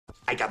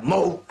I got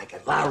Mo, I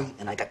got Larry,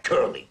 and I got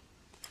Curly.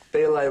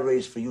 Bail I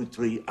raise for you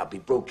three, I'll be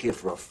broke here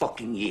for a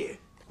fucking year.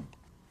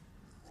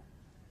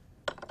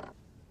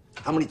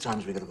 How many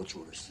times we gotta go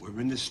through this?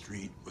 We're in the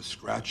street, we're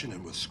scratching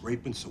and we're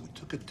scraping, so we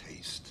took a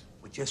taste.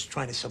 We're just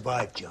trying to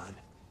survive, John.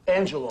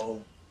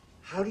 Angelo,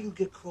 how do you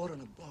get caught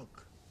on a bug?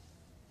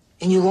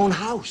 In your own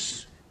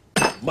house.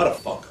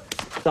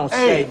 Motherfucker. Don't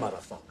say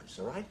motherfuckers,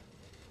 all right?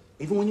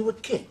 Even when you were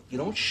a kid, you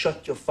don't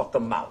shut your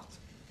fucking mouth.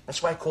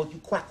 That's why I called you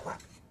Quack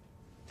Quack.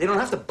 They don't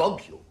have to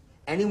bug you.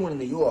 Anyone in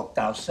New York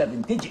dials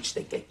 7 digits,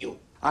 they get you.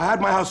 I had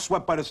my house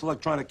swept by this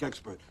electronic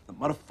expert. The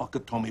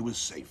motherfucker told me it was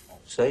safe.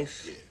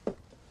 Safe? Yeah.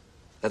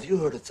 Have you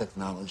heard of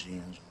technology,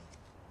 Angelo?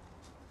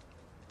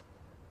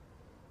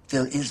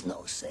 There is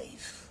no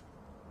safe.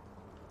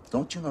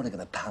 Don't you know they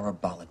got a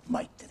parabolic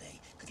mic today?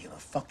 Could hear a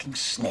fucking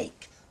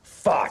snake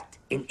fart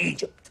in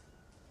Egypt.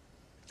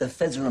 The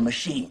feds are a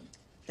machine.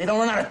 They don't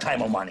run out of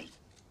time or money.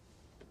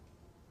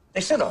 They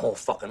sent a whole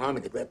fucking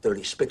army to grab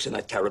 30 spics in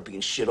that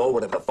Caribbean shit or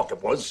whatever the fuck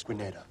it was.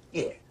 Grenada.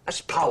 Yeah,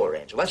 that's power,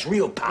 Angel. That's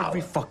real power.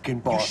 Every fucking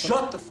You boss.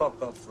 shut the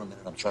fuck up for a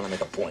minute. I'm trying to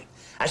make a point.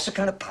 That's the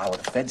kind of power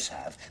the feds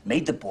have.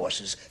 Made the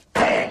bosses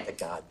ban the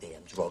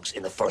goddamn drugs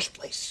in the first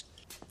place.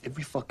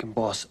 Every fucking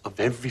boss of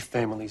every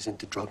family's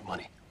into drug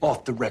money.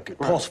 Off the record.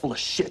 Paul's full of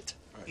shit.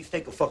 He's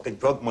taking fucking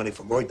drug money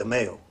from Roy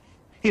DeMeo.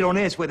 He don't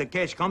ask where the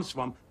cash comes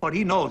from, but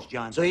he knows,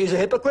 John. So he's a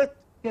hypocrite?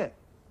 Yeah.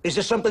 Is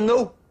there something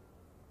new?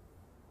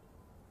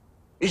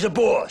 He's a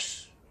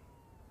boss.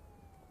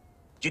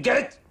 Did you get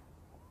it?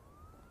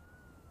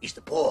 He's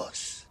the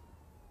boss.